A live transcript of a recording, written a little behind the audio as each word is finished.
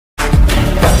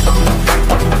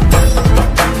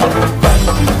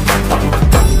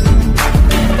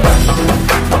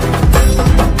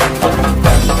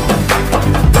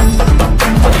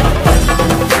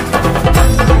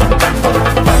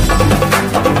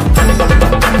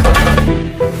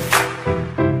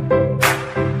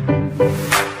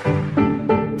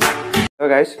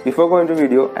Guys, before going to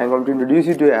video, I am going to introduce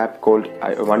you to an app called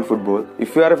OneFootball.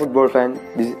 If you are a football fan,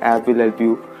 this app will help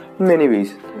you in many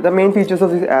ways. The main features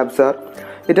of this app are,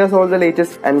 it has all the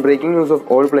latest and breaking news of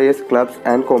all players, clubs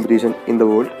and competition in the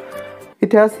world.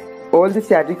 It has all the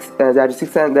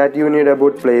statistics that you need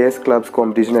about players, clubs,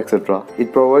 competition, etc.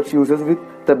 It provides users with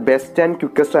the best and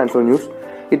quickest transfer news.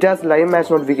 It has live match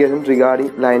notifications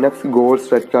regarding lineups,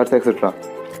 goals, red cards, etc.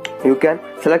 You can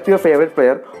select your favorite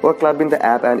player or club in the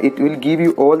app and it will give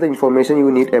you all the information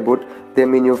you need about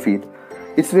them in your feed.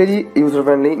 It's very user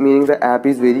friendly, meaning the app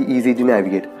is very easy to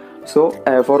navigate. So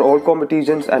for all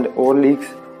competitions and all leagues,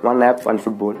 one app, one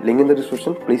football. Link in the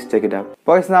description, please check it out.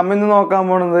 Boys, we will look at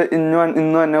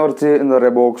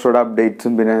the box road updates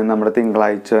and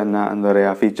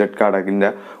featured card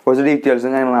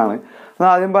details.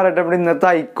 ആദ്യം പറയട്ടെ ഇന്നത്തെ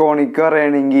iconic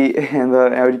പറയുകയാണെങ്കിൽ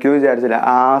ഒരിക്കലും വിചാരിച്ചില്ല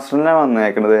ആർസണലാണ്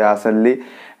വന്നേക്കുന്നത്. ആർസണലിൽ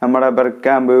നമ്മുടെ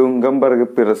ബെർക്കാമ്പ്, ഉങ്കംബർഗ്,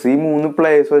 Pires ഈ 3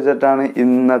 players വെച്ചിട്ടാണ്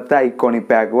ഇന്നത്തെ ഐക്കോണിക്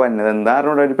പാക്ക് വന്നത്.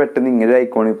 എന്തായിരുന്നു ഒരു പെട്ടെന്ന് ഇങ്ങനെ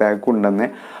ഐക്കോണിക് പാക്ക് ഉണ്ടെന്ന്.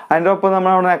 അതിൻ്റെ ഒപ്പം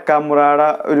നമ്മളവിടെ നെക്കാമുറയുടെ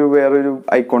വേറൊരു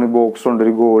ഐക്കോണിക് ബോക്സ് ഉണ്ട്,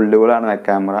 ഒരു ഗോൾഡ് ബോളാണ്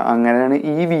നെക്കാമുറ. അങ്ങനെയാണ്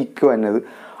ഈ വീക്ക് വന്നത്.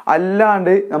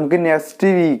 അല്ലാണ്ട് നമുക്ക്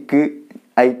നെക്സ്റ്റ് വീക്ക്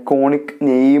ഐക്കോണിക്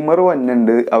നെയ്മർ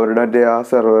വന്നിട്ടുണ്ട്. അവരുടെ ആ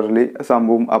സെർവറിൽ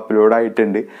സംഭവം അപ്ലോഡ്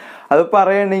ആയിട്ടുണ്ട്. അത്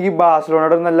പറയുകയാണെങ്കിൽ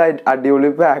ബാഴ്സലോണയുടെ നല്ല അടിപൊളി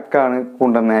പാക്കാണ്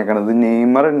കൊണ്ടുവന്നേക്കണത്.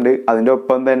 നെയ്മർ ഉണ്ട്, അതിൻ്റെ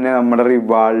ഒപ്പം തന്നെ നമ്മുടെ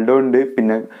റിവാൾഡോ ഉണ്ട്,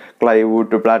 പിന്നെ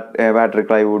പാട്രിക്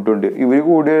ക്ലൈവൂട്ടും ഉണ്ട്. ഇവർ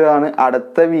കൂടിയതാണ്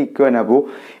അടുത്ത വീക്ക് തന്നെ. അപ്പോൾ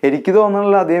എനിക്ക്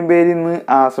തോന്നുന്നുള്ള അധികം പേര് ഇന്ന്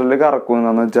ആർസണലിൽ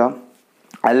കറക്കുമെന്നു വെച്ചാൽ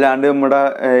അല്ലാണ്ട് നമ്മുടെ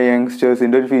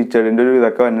യങ്സ്റ്റേഴ്സിൻ്റെ ഒരു ഫീച്ചറിൻ്റെ ഒരു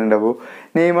ഇതൊക്കെ വന്നിട്ടുണ്ട്. അപ്പോൾ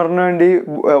നെയ്മറിന് വേണ്ടി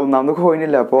ഒന്നാമത്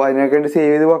കോയിനില്ല, അപ്പോൾ അതിനൊക്കെ വേണ്ടി സേവ്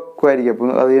ചെയ്ത് വെക്കുമായിരിക്കും. അപ്പോൾ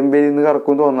അധികം പേര് ഇന്ന്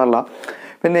കറക്കുമെന്ന് തോന്നല്ല.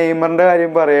 ഇപ്പം നെയ്മറിൻ്റെ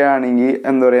കാര്യം പറയുകയാണെങ്കിൽ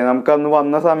എന്താ പറയുക, നമുക്കന്ന്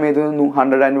വന്ന സമയത്ത്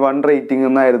 101 റേറ്റിംഗ്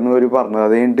എന്നായിരുന്നു അവർ പറഞ്ഞത്.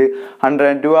 അത് കഴിഞ്ഞിട്ട്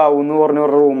 102 ആവുമെന്ന് പറഞ്ഞ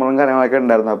റൂമറും കാര്യങ്ങളൊക്കെ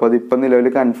ഉണ്ടായിരുന്നു. അപ്പോൾ അതിപ്പം നിലവിൽ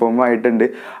കൺഫേം ആയിട്ടുണ്ട്.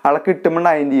 ആളെ കിട്ടുമ്പോൾ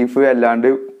 90 അല്ലാണ്ട്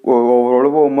ഓവറോൾ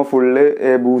പോകുമ്പോൾ ഫുള്ള്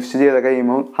ബൂസ്റ്റ് ചെയ്ത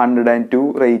കഴിയുമ്പോൾ 102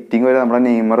 റേറ്റിംഗ് വരെ നമ്മുടെ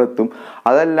നെയ്മർ എത്തും.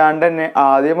 അതല്ലാണ്ട് തന്നെ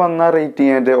ആദ്യം വന്ന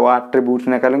റേറ്റിംഗ്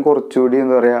ആട്രിബ്യൂട്ട്സിനെക്കാളും കുറച്ചുകൂടി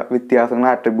എന്താ പറയുക വ്യത്യാസങ്ങൾ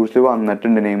ആട്രിബ്യൂട്ട്സിൽ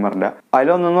വന്നിട്ടുണ്ട് നെയ്മറിൻ്റെ.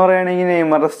 അതിലൊന്നെന്ന് പറയുകയാണെങ്കിൽ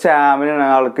നെയ്മറിൻ്റെ സ്റ്റാമിനാണ്.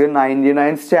 ആൾക്ക്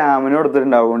 99 സ്റ്റാമിന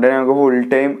കൊടുത്തിട്ടുണ്ട്. അതുകൊണ്ട് ഞങ്ങൾക്ക് ഫുൾ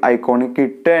ടൈം ഐക്കോണിക്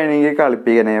കിട്ടുകയാണെങ്കിൽ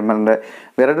കളിപ്പിക്കുക നെയ്മറിൻ്റെ.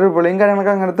 വേറെ ഡ്രിബിളിങ്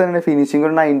കാര്യങ്ങളൊക്കെ അങ്ങനെ തന്നെ. ഫിനിഷിംഗ്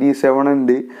ഒരു 97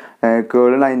 ഉണ്ട്,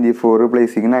 കേൾ 94,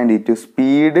 placing 92,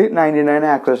 speed 99,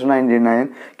 acceleration 99,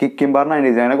 kicking bar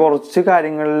 93. അങ്ങനെ കുറച്ച്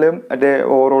കാര്യങ്ങളിലും മറ്റേ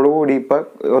ഓവറോൾ കൂടി ഇപ്പം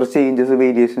കുറച്ച് ചേഞ്ചസ്,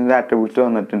 വേരിയേഷൻസ്, ആട്രിബ്യൂട്ട്സ്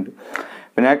വന്നിട്ടുണ്ട്.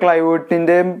 പിന്നെ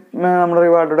ക്ലൈവൂട്ടിൻ്റെ നമ്മുടെ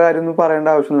റിവാർഡോടെ കാര്യം ഒന്നും പറയേണ്ട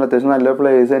ആവശ്യമൊന്നുമില്ല. അത്യാവശ്യം നല്ല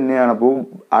പ്ലേയേഴ്സ് തന്നെയാണ്. അപ്പോൾ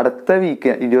അടുത്ത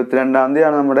വീക്ക് 22-ാം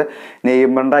തീയതിയാണ് നമ്മുടെ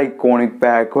നെയ്മറിൻ്റെ ഐക്കോണിക്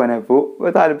പാക്ക് വന്നെ. അപ്പോൾ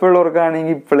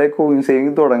താല്പര്യമുള്ളവർക്കാണെങ്കിൽ ഇപ്പോഴേ കോയിൻ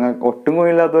സേവിങ് തുടങ്ങാം. ഒട്ടും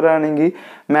കോയിനില്ലാത്തവരാണെങ്കിൽ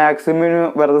മാക്സിമം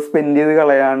വെറുതെ സ്പെൻഡ് ചെയ്ത്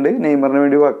കളയാണ്ട് നെയ്മറിന്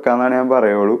വേണ്ടി വെക്കാമെന്നാണ് ഞാൻ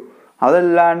പറയുള്ളൂ.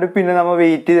 അതല്ലാണ്ട് പിന്നെ നമ്മൾ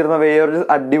വെയിറ്റ് ചെയ്തിരുന്ന വേറൊരു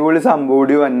അടിപൊളി സംഭവം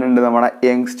കൂടി വന്നിട്ടുണ്ട്. നമ്മുടെ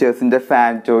യങ്സ്റ്റേഴ്സിൻ്റെ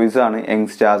ഫാൻ ചോയ്സ് ആണ്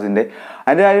യങ്സ്റ്റാർസിൻ്റെ.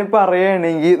 അതിൻ്റെ കാര്യം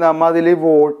പറയുകയാണെങ്കിൽ നമ്മൾ അതിൽ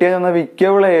വോട്ട് ചെയ്യാൻ തന്ന മിക്ക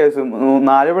പ്ലേയേഴ്സും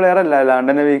 4 പ്ലെയർ അല്ല, അല്ലാണ്ട്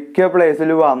തന്നെ മിക്ക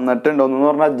പ്ലേയേഴ്സിൽ വന്നിട്ടുണ്ട്. ഒന്നെന്ന്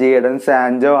പറഞ്ഞാൽ ജേഡൻ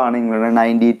സാൻജോ ആണ്, ഇംഗ്ലണ്ട്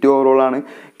 92 ഓവറോളാണ്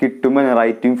കിട്ടുമ്പോൾ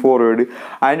റൈറ്റിംഗ് ഫോർവേഡ്.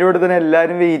 അതിൻ്റെ കൂടെ തന്നെ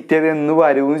എല്ലാവരും വെയിറ്റ് ചെയ്ത് എന്ന്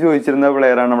വരുമെന്ന് ചോദിച്ചിരുന്ന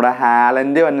പ്ലെയറാണ് നമ്മുടെ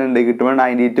ഹാലൻഡ് വന്നിട്ടുണ്ട്. കിട്ടുമ്പോൾ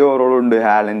 92 ഓവറോളുണ്ട്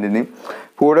ഹാലൻഡിന്.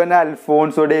 കൂടെ തന്നെ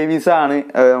അൽഫോൺസോ ഡേവിസ് ആണ്,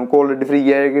 നമുക്ക് ഓൾറെഡി ഫ്രീ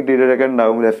ആയി കിട്ടിയിട്ടൊക്കെ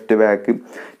ഉണ്ടാവും ലെഫ്റ്റ് ബാക്ക്.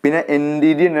 പിന്നെ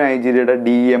NDD ഉണ്ട്, നൈജീരിയയുടെ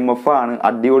DMF ആണ്,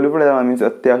 അടിപൊളി പ്ലെയർ ആണ്. മീൻസ്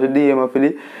അത്യാവശ്യം DMFൽ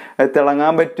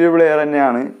തിളങ്ങാൻ പറ്റിയൊരു പ്ലെയർ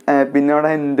തന്നെയാണ്. പിന്നെ അവിടെ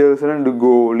ഹെൻഡേഴ്സൺ ഉണ്ട്,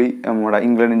 ഗോളി, നമ്മുടെ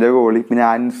ഇംഗ്ലണ്ടിൻ്റെ ഗോളി. പിന്നെ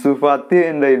അൻസു ഫാത്തി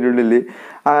ഉണ്ട് അതിൻ്റെ ഉള്ളിൽ,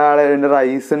 ആളെ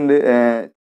റൈസ് ഉണ്ട്,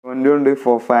 ഉണ്ട്,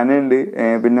 ഫൊഫാന ഉണ്ട്,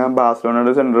 പിന്നെ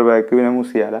ബാഴ്സലോണയുടെ സെൻട്രൽ ബാക്ക്, പിന്നെ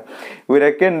മുസിയാല,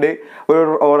 ഇവരൊക്കെ ഉണ്ട്.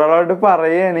 ഓവറോളായിട്ട്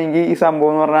പറയുകയാണെങ്കിൽ ഈ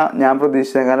സംഭവം എന്ന് പറഞ്ഞാൽ ഞാൻ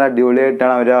പ്രതീക്ഷിച്ചേക്കാൾ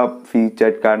അടിപൊളിയായിട്ടാണ് അവർ ആ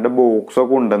ഫീച്ചേർഡ് കാർഡിൻ്റെ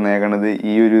ബോക്സൊക്കെ കൊണ്ടുവന്നേക്കണത്.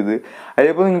 ഈ ഒരു ഇത്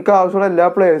അതിലിപ്പോൾ നിങ്ങൾക്ക് ആവശ്യമുള്ള എല്ലാ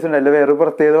പ്ലേയേഴ്സും ഉണ്ട്. അല്ല വേറെ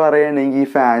പ്രത്യേകത പറയുകയാണെങ്കിൽ ഈ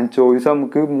ഫാൻ ചോയ്സ്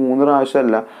നമുക്ക് 3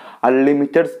 പ്രാവശ്യമല്ല,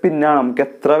 അൺലിമിറ്റഡ് സ്പിന്നാണ്. നമുക്ക്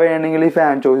എത്ര വേണമെങ്കിലും ഈ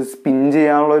ഫാൻ ചോയ്സ് സ്പിൻ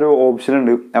ചെയ്യാനുള്ള ഒരു ഓപ്ഷൻ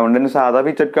ഉണ്ട്. അതുകൊണ്ട് തന്നെ സാധാ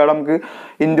ഫീച്ചേർഡ് കാർഡ് നമുക്ക്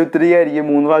into 3 ആയിരിക്കും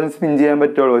 3 പ്രാവശ്യം സ്പിൻ ചെയ്യാൻ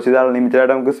പറ്റുള്ളൂ. പക്ഷേ ഇത് അൺലിമിറ്റഡ്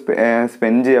ആയിട്ട് നമുക്ക്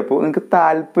സ്പെൻഡ് ചെയ്യാം. അപ്പോൾ നിങ്ങൾക്ക്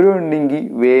താല്പര്യം ഉണ്ടെങ്കിൽ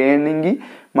വേണമെങ്കിൽ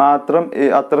മാത്രം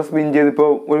അത്ര സ്പിൻ ചെയ്ത്, ഇപ്പോൾ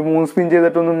ഒരു 3 സ്പിൻ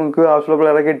ചെയ്തിട്ടൊന്നും നിങ്ങൾക്ക് ആവശ്യമുള്ള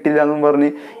പ്ലെയറെ കിട്ടില്ല എന്നും പറഞ്ഞ്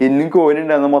ഇന്നും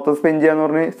കോയിനുണ്ടായിരുന്നു മൊത്തം സ്പെൻഡ് ചെയ്യാന്ന്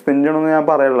പറഞ്ഞ് സ്പെൻഡ് ചെയ്യണമെന്ന് ഞാൻ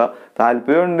പറയില്ല.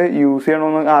 താല്പര്യമുണ്ട്, യൂസ്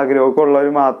ചെയ്യണമെന്ന് ആഗ്രഹമൊക്കെ ഉള്ളവർ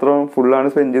മാത്രം ഫുള്ളാണ്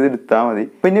സ്പെൻഡ് ചെയ്ത് എടുത്താൽ മതി.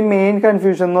 പിന്നെ മെയിൻ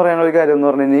കൺഫ്യൂഷൻ എന്ന് പറയുന്ന ഒരു കാര്യം എന്ന്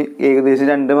പറഞ്ഞാൽ ഏകദേശം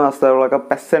 2 മാസത്തോളമൊക്കെ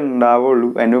PES ഉണ്ടാവുള്ളൂ.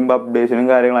 അതിൻ്റെ മുമ്പ്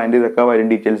അപ്ഡേഷനും കാര്യങ്ങളും അതിൻ്റെ ഇതൊക്കെ വരും,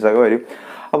 ഡീറ്റെയിൽസൊക്കെ വരും.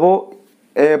 അപ്പോൾ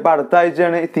ഇപ്പം അടുത്ത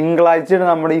ആഴ്ചയാണ്, തിങ്കളാഴ്ചയാണ്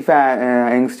നമ്മുടെ ഈ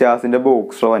യങ്സ്റ്റാർസിൻ്റെ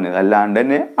ബോക്സ് വന്നത്. അല്ലാണ്ട്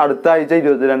തന്നെ അടുത്ത ആഴ്ച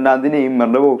 22-ാം തീയതി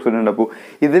നെയ്മറിൻ്റെ ബോക്സ് ഉണ്ട്. അപ്പോൾ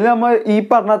ഇതിൽ നമ്മൾ ഈ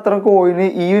പറഞ്ഞ അത്ര കോയിന്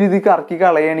ഈ ഒരു ഇത് കറക്കി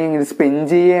കളയുകയാണെങ്കിൽ, സ്പെൻഡ്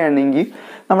ചെയ്യുകയാണെങ്കിൽ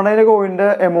നമ്മുടെ അതിൻ്റെ കോയിൻ്റെ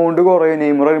എമൗണ്ട് കുറയും.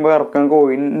 നെയ്മർ വരുമ്പോൾ ഇറക്കാൻ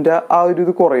കോയിൻ്റെ ആ ഒരു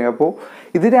ഇത് കുറയും. അപ്പോൾ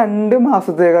ഇത് 2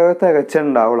 മാസത്തേക്കൊക്കെ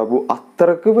തികച്ചുണ്ടാവുള്ളൂ. അപ്പോൾ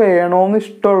അത്രക്ക് വേണമെന്ന്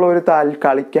ഇഷ്ടമുള്ള ഒരു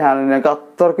കളിക്കാനൊക്കെ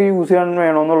അത്രക്ക് യൂസ് ചെയ്യാൻ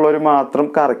വേണമെന്നുള്ളവർ മാത്രം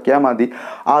കറക്കിയാൽ മതി.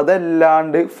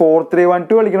 അതല്ലാണ്ട്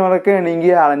 4-3-1-2 കളിക്കുന്നവരൊക്കെ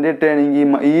ആണെങ്കിൽ ഹാലൻഡ്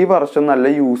ഇട്ടാണെങ്കിൽ ഈ വർഷം നല്ല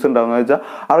യൂസ് ഉണ്ടാവും എന്ന് വെച്ചാൽ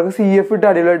അവർക്ക് CF ഇട്ട്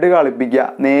അടിയിലായിട്ട് കളിപ്പിക്കുക.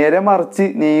 നേരെ മറിച്ച്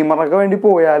നെയ്മറൊക്കെ വേണ്ടി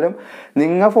പോയാലും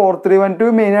നിങ്ങൾ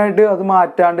 4-3-1-2 മെയിനായിട്ട് അത്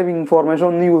മാറ്റാണ്ട് വിങ് ഫോർമേഷൻ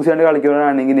ഒന്നും യൂസ് ചെയ്യാണ്ട്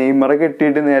കളിക്കുന്നവരാണെങ്കിൽ നെയ്മറൊക്കെ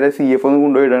ഇട്ടിട്ട് നേരെ CF ഒന്നും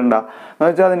കൊണ്ടുപോയിടണ്ട എന്ന്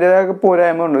വെച്ചാൽ അതിൻ്റെതായ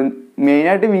പോരായ്മ ഉണ്ട്.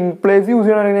 മെയിനായിട്ട് വിങ് പ്ലേസ് യൂസ്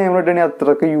ചെയ്യണമെങ്കിൽ നെയ്മർ ഇട്ടാണെങ്കിൽ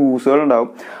അത്രയ്ക്ക് യൂസുകൾ ഉണ്ടാവും.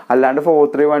 അല്ലാണ്ട്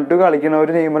 4-3-1-2 കളിക്കുന്നവർ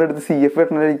നെയ്മർ എടുത്ത് CF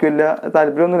ഇട്ടുന്നതായിരിക്കും വലിയ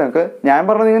താല്പര്യമൊന്നുമില്ല. നമുക്ക് ഞാൻ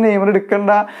പറഞ്ഞത് നിങ്ങൾ നെയ്മർ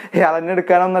എടുക്കണ്ട, ഹാലൻഡ്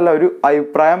എടുക്കാനൊന്നല്ല, ഒരു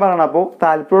അഭിപ്രായം പറയണം. അപ്പോൾ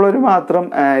താല്പര്യമുള്ളവർ മാത്രം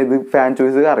ഇത് ഫാൻ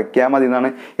ചോയ്സ് കറക്കിയാൽ മതി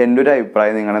എന്നാണ് എൻ്റെ ഒരു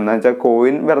അഭിപ്രായം. നിങ്ങൾ എന്താ വെച്ചാൽ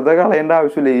കോയിൻ വെറുതെ കളയേണ്ട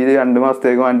ആവശ്യമില്ല. ഈ 2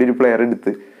 മാസത്തേക്ക് വേണ്ടി ഒരു പ്ലെയർ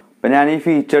എടുത്ത് അപ്പം ഞാൻ ഈ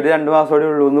ഫീച്ചേർഡ് 2 മാസത്തോടെ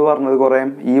ഉള്ളൂ എന്ന് പറഞ്ഞത് കുറേ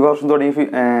ഈ വർഷം തുടങ്ങി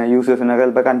യൂസേഴ്സിനൊക്കെ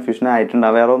ചിലപ്പോൾ കൺഫ്യൂഷൻ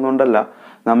ആയിട്ടുണ്ടാവും. വേറെ ഒന്നും ഉണ്ടല്ല,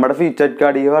 നമ്മുടെ ഫീച്ചേർഡ്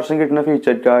കാർഡ് ഈ വർഷം കിട്ടുന്ന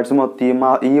ഫീച്ചേർഡ് കാർഡ്സ് മൊത്തം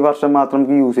ഈ വർഷം മാത്രം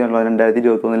നമുക്ക് യൂസ് ചെയ്യാനുള്ളൂ.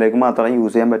 2021 മാത്രമേ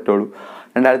യൂസ് ചെയ്യാൻ പറ്റുള്ളൂ.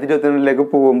 2022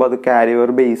 പോകുമ്പോൾ അത്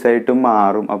കാരിയർ ബേസ് ആയിട്ട്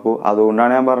മാറും. അപ്പോൾ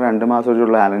അതുകൊണ്ടാണ് ഞാൻ പറഞ്ഞത് 2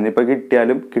 മാസത്തോടുള്ള ഹാലൻഡ് ഇപ്പോൾ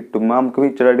കിട്ടിയാലും കിട്ടുമ്പോൾ നമുക്ക്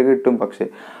ഫീച്ചറായിട്ട് കിട്ടും. പക്ഷേ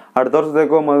അടുത്ത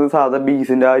വർഷത്തേക്ക് പോകുമ്പോൾ അത് സാധാ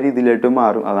ബീസിൻ്റെ ആ രീതിയിലായിട്ട്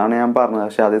മാറും. അതാണ് ഞാൻ പറഞ്ഞത്.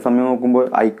 പക്ഷേ അതേസമയം നോക്കുമ്പോൾ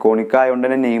ഐക്കോണിക് ആയതുകൊണ്ട്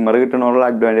തന്നെ നെയ്മർ കിട്ടണമുള്ള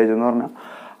അഡ്വാൻറ്റേജ് എന്ന് പറഞ്ഞാൽ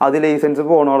അത് ലൈസൻസ്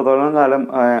പോകണോടത്തോളം കാലം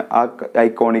ആ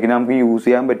ഐക്കോണിക്കിന് നമുക്ക് യൂസ്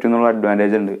ചെയ്യാൻ പറ്റും എന്നുള്ള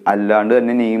അഡ്വാൻറ്റേജ് ഉണ്ട്. അല്ലാണ്ട്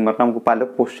തന്നെ നെയ്മർ നമുക്ക് പല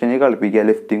പൊസിഷനിൽ കളിപ്പിക്കുക.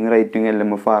 ലെഫ്റ്റിങ്, റൈറ്റിങ്,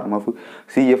 LMF, RMF,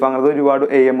 CF അങ്ങനത്തെ ഒരുപാട്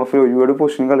AMF ഒരുപാട്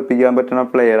പൊസിഷൻ കളിപ്പിക്കാൻ പറ്റുന്ന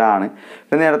പ്ലെയർ ആണ്.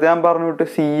 പിന്നെ നേരത്തെ ഞാൻ പറഞ്ഞിട്ട്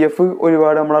CF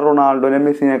ഒരുപാട് നമ്മളെ റൊണാൾഡോനെ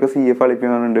മെസ്സിനെയൊക്കെ CF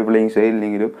കളിപ്പിക്കുന്നുണ്ട് പ്ലേയിങ് സ്റ്റൈൽ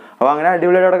ഇല്ലെങ്കിലും. അപ്പോൾ അങ്ങനെ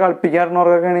അടിപൊളിയായിട്ട് അവിടെ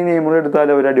കളിപ്പിക്കാറുള്ളവർക്കൊക്കെ ആണെങ്കിൽ നെയ്മർ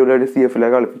എടുത്താൽ അവർ അടിപൊളിയായിട്ട്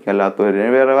CF-ലേക്ക് കളിപ്പിക്കുക. അല്ലാത്തവർ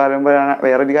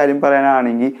വേറൊരു കാര്യം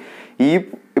പറയാനാണെങ്കിൽ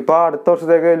ഇപ്പോൾ അടുത്ത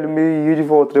വർഷത്തേക്ക് ചെല്ലുമ്പോൾ ഈ ഒരു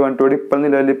 4-3-1-2 ഇപ്പം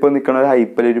നിലവിൽ ഇപ്പോൾ നിൽക്കുന്ന ഒരു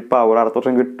ഹൈപ്പിൽ ഒരു പവർ അടുത്ത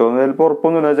വർഷം കിട്ടുമെന്ന് ചിലപ്പോൾ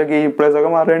ഉറപ്പൊന്നുമില്ല. വെച്ചാൽ ഗെയിം പ്ലേസ് ഒക്കെ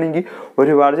മാറുകയാണെങ്കിൽ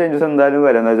ഒരുപാട് ചേഞ്ചസ് എന്തായാലും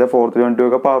വരാം. എന്താ വെച്ചാൽ 4-3-1-2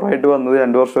 ഒക്കെ പവറായിട്ട് വന്നത്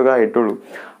 2 വർഷമൊക്കെ ആയിട്ടുള്ളൂ.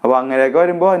 അപ്പോൾ അങ്ങനെയൊക്കെ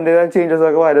വരുമ്പോൾ അതിൻ്റെതായ ചേഞ്ചസ്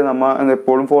ഒക്കെ വരും. നമ്മൾ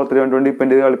എപ്പോഴും 4-3-1-2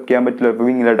 ഡിപ്പെൻഡ് ചെയ്ത് കളിക്കാൻ പറ്റില്ല. ഇപ്പോൾ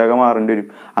വിങ്ങിലായിട്ടൊക്കെ മാറേണ്ടി വരും.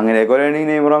 അങ്ങനെയൊക്കെ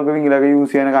വരികയാണെങ്കിൽ നെയ്മർ നമുക്ക് വിങ്ങിലൊക്കെ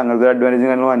യൂസ് ചെയ്യാനൊക്കെ അങ്ങനത്തെ അഡ്വാൻറ്റേജ്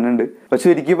കാര്യങ്ങൾ വന്നിട്ടുണ്ട്. പക്ഷെ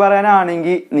ശരിക്കും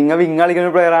പറയാനാണെങ്കിൽ നിങ്ങൾ വിങ്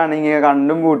കളിക്കുന്ന പ്ലെയർ ആണെങ്കിൽ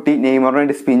കണ്ടും കൂട്ടി നെയ്മറിന്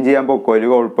വേണ്ടി സ്പിൻ ചെയ്യാൻ പൊക്കോ, ഒരു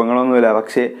കുഴപ്പങ്ങളൊന്നുമില്ല.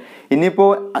 പക്ഷേ ഇനിയിപ്പോൾ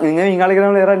നിങ്ങൾ വിങ് കളിക്കുന്ന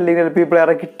പ്ലെയർ അല്ലെങ്കിൽ ചിലപ്പോൾ ഈ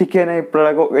പ്ലെയറെ കിട്ടിക്കാനായി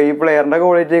ഈ പ്ലെയറിൻ്റെ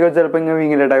ക്വാളിറ്റിയൊക്കെ ചിലപ്പോൾ ഇങ്ങനെ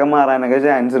വിങ്ങിലായിട്ടൊക്കെ മാറാനൊക്കെ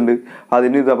ചാൻസ് ഉണ്ട്.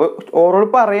 അതിന് ഇത് അപ്പോൾ ഓവറോൾ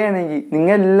പറയുകയാണെങ്കിൽ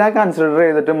നിങ്ങൾ എല്ലാം കൺസിഡർ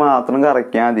ചെയ്തിട്ട് മാത്രം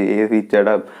കറക്കിയാൽ മതി. ഏത്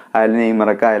ഫീച്ചറുടെ ആയാലും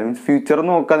നെയ്മറൊക്കെ ആയാലും ഫ്യൂച്ചർ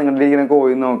നോക്കുക, നിങ്ങളുടെ ഇരിക്കുന്ന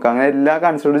കോയിൻ നോക്കുക, അങ്ങനെ എല്ലാം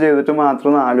കൺസിഡർ ചെയ്തിട്ട്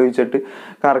മാത്രം ആലോചിച്ചിട്ട്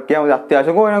കറക്കിയാൽ മതി.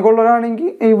 അത്യാവശ്യം കോയിനൊക്കെ ഉള്ളവരാണെങ്കിൽ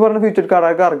ഈ പറഞ്ഞ ഫ്യൂച്ചർ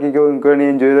കാർഡൊക്കെ ഇറക്കിക്കോ. നിങ്ങൾക്ക് വേണ്ടി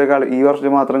എൻജോയ് ചെയ്ത് ഈ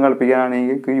വർഷം മാത്രം കളിപ്പിക്കാനാണെങ്കിൽ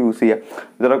നിങ്ങൾക്ക് യൂസ് ചെയ്യാം.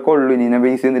 ഇതൊക്കെ ഉള്ളൂ. ഇനി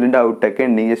ബേസ് എന്തെങ്കിലും ഡൗട്ടൊക്കെ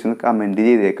ഉണ്ടെങ്കിൽ ജസ്റ്റ് ഒന്ന് കമൻറ്റ്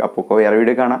ചെയ്തേക്കാം. അപ്പോൾ വേറെ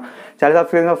വീഡിയോ കാണാം. ചാനൽ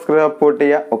സബ്സ്ക്രൈബ് സപ്പോർട്ട്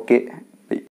ചെയ്യുക. ഓക്കെ.